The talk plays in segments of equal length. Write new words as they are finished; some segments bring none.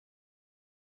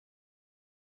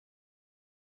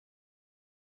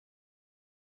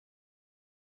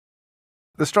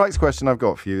the strikes question I've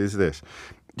got for you is this.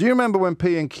 Do you remember when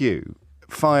P&Q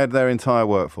fired their entire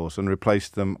workforce and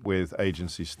replaced them with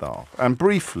agency staff? And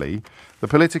briefly, the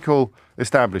political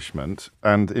establishment,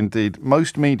 and indeed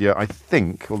most media, I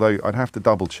think, although I'd have to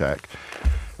double check,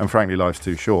 and frankly life's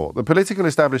too short, the political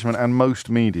establishment and most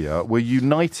media were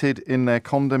united in their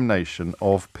condemnation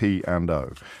of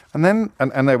P&O. And then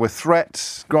and there were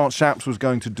threats. Grant Shapps was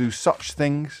going to do such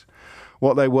things.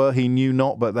 What they were, he knew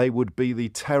not, but they would be the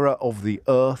terror of the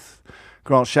earth.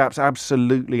 Grant Shapps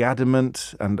absolutely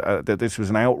adamant and that this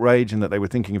was an outrage and that they were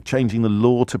thinking of changing the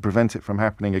law to prevent it from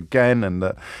happening again, and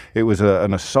that it was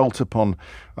an assault upon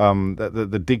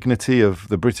the dignity of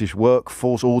the British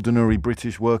workforce, ordinary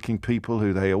British working people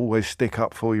who they always stick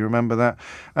up for. You remember that?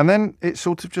 And then it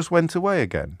sort of just went away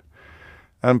again.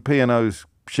 And P&O's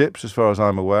ships, as far as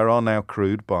I'm aware, are now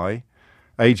crewed by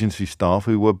agency staff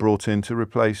who were brought in to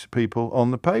replace people on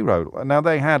the payroll. Now,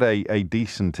 they had a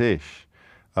decent-ish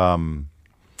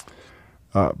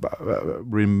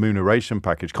remuneration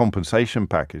package, compensation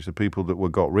package, the people that were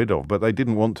got rid of, but they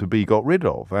didn't want to be got rid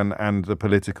of. And the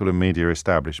political and media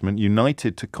establishment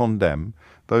united to condemn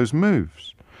those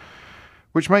moves.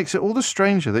 Which makes it all the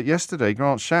stranger that yesterday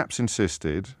Grant Shapps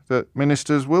insisted that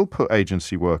ministers will put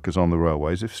agency workers on the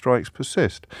railways if strikes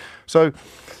persist. So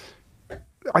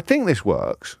I think this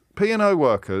works. P&O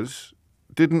workers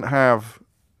didn't have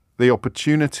the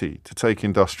opportunity to take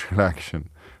industrial action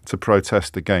to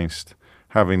protest against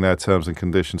having their terms and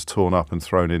conditions torn up and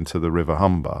thrown into the River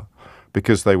Humber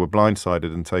because they were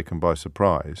blindsided and taken by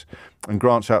surprise. And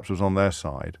Grant Shapps was on their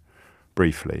side,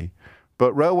 briefly.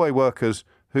 But railway workers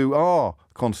who are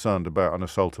concerned about an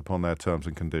assault upon their terms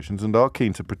and conditions and are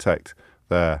keen to protect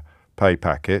their pay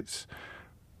packets,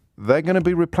 they're going to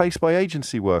be replaced by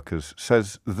agency workers,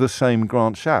 says the same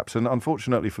Grant Shapps. And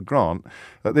unfortunately for Grant,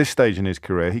 at this stage in his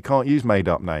career, he can't use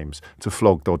made-up names to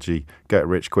flog dodgy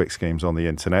get-rich-quick schemes on the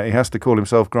internet. He has to call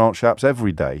himself Grant Shapps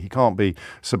every day. He can't be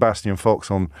Sebastian Fox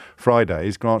on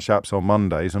Fridays, Grant Shapps on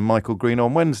Mondays, and Michael Green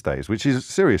on Wednesdays, which is,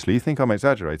 seriously, you think I'm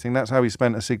exaggerating? That's how he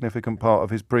spent a significant part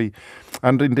of his pre-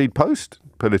 and indeed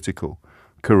post-political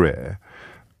career.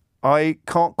 I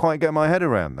can't quite get my head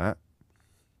around that.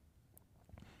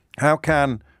 How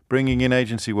can bringing in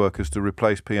agency workers to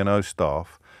replace P&O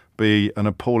staff be an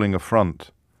appalling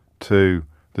affront to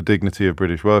the dignity of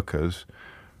British workers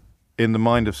in the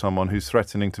mind of someone who's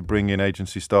threatening to bring in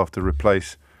agency staff to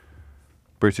replace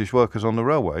British workers on the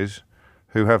railways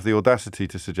who have the audacity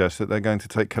to suggest that they're going to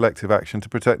take collective action to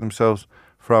protect themselves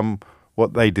from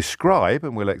what they describe,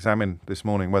 and we'll examine this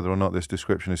morning whether or not this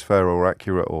description is fair or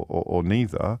accurate or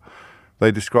neither, they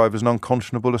describe as an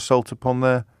unconscionable assault upon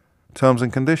their terms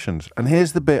and conditions. And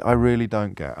here's the bit I really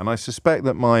don't get, and I suspect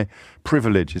that my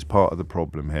privilege is part of the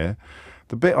problem here.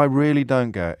 The bit I really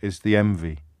don't get is the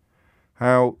envy.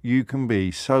 How you can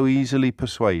be so easily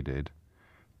persuaded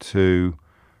to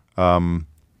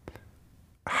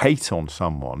hate on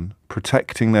someone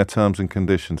protecting their terms and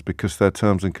conditions because their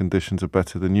terms and conditions are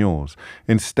better than yours,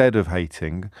 instead of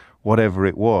hating whatever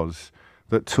it was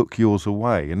that took yours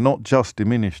away and not just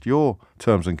diminished your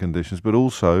terms and conditions, but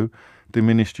also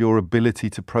diminished your ability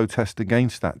to protest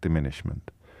against that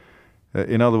diminishment.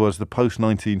 In other words, the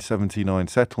post-1979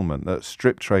 settlement that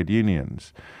stripped trade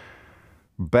unions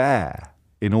bare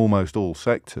in almost all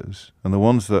sectors, and the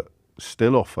ones that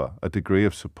still offer a degree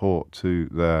of support to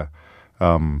their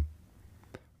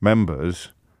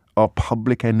members are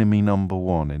public enemy number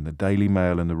one in the Daily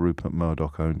Mail and the Rupert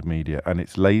Murdoch-owned media. And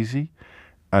it's lazy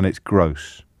and it's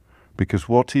gross, because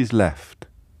what is left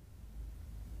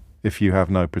if you have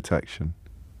no protection?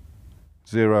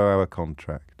 0-hour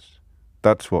contracts.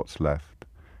 That's what's left.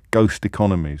 Ghost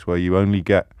economies where you only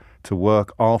get to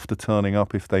work after turning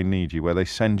up if they need you, where they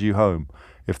send you home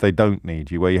if they don't need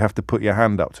you, where you have to put your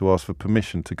hand up to ask for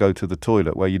permission to go to the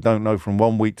toilet, where you don't know from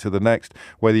 1 week to the next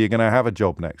whether you're going to have a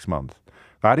job next month.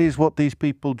 That is what these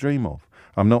people dream of.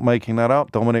 I'm not making that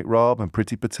up. Dominic Raab and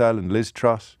Priti Patel and Liz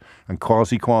Truss and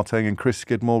Kwasi Kwarteng and Chris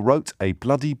Skidmore wrote a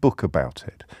bloody book about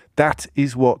it. That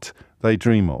is what they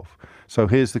dream of. So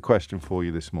here's the question for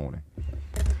you this morning.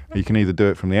 You can either do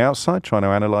it from the outside, trying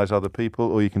to analyse other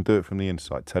people, or you can do it from the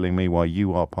inside, telling me why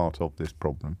you are part of this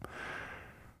problem.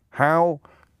 How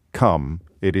come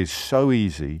it is so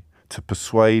easy to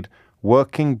persuade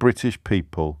working British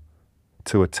people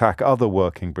to attack other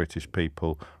working British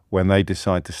people when they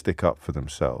decide to stick up for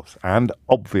themselves? And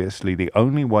obviously the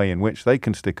only way in which they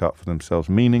can stick up for themselves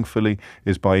meaningfully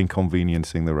is by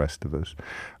inconveniencing the rest of us.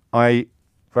 I'm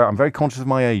very conscious of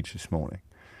my age this morning,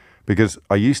 because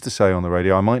I used to say on the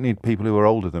radio I might need people who are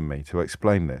older than me to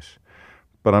explain this.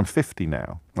 But I'm 50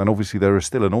 now, and obviously there are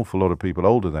still an awful lot of people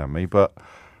older than me, but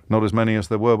Not as many as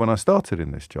there were when I started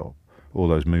in this job all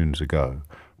those moons ago.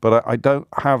 But I don't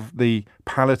have the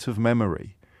palette of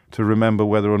memory to remember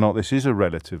whether or not this is a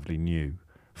relatively new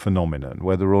phenomenon,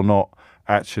 whether or not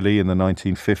actually in the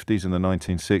 1950s and the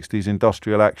 1960s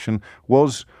industrial action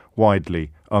was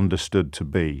widely understood to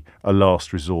be a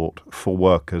last resort for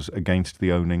workers against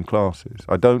the owning classes.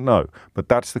 I don't know, but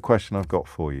that's the question I've got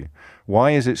for you.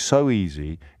 Why is it so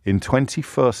easy in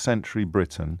 21st century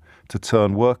Britain to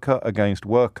turn worker against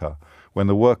worker when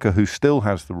the worker who still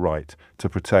has the right to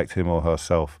protect him or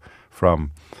herself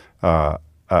from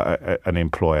an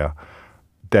employer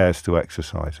dares to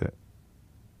exercise it?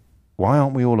 Why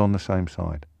aren't we all on the same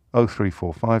side?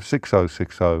 0345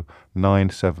 6060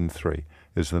 973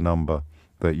 is the number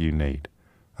that you need.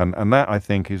 And that, I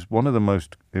think, is one of the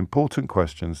most important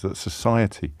questions that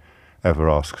society ever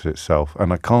asks itself.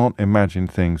 And I can't imagine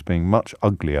things being much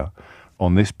uglier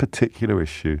on this particular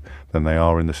issue than they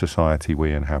are in the society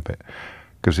we inhabit.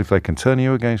 Because if they can turn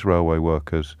you against railway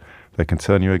workers, they can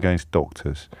turn you against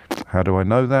doctors. How do I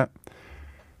know that?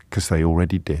 Because they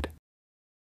already did.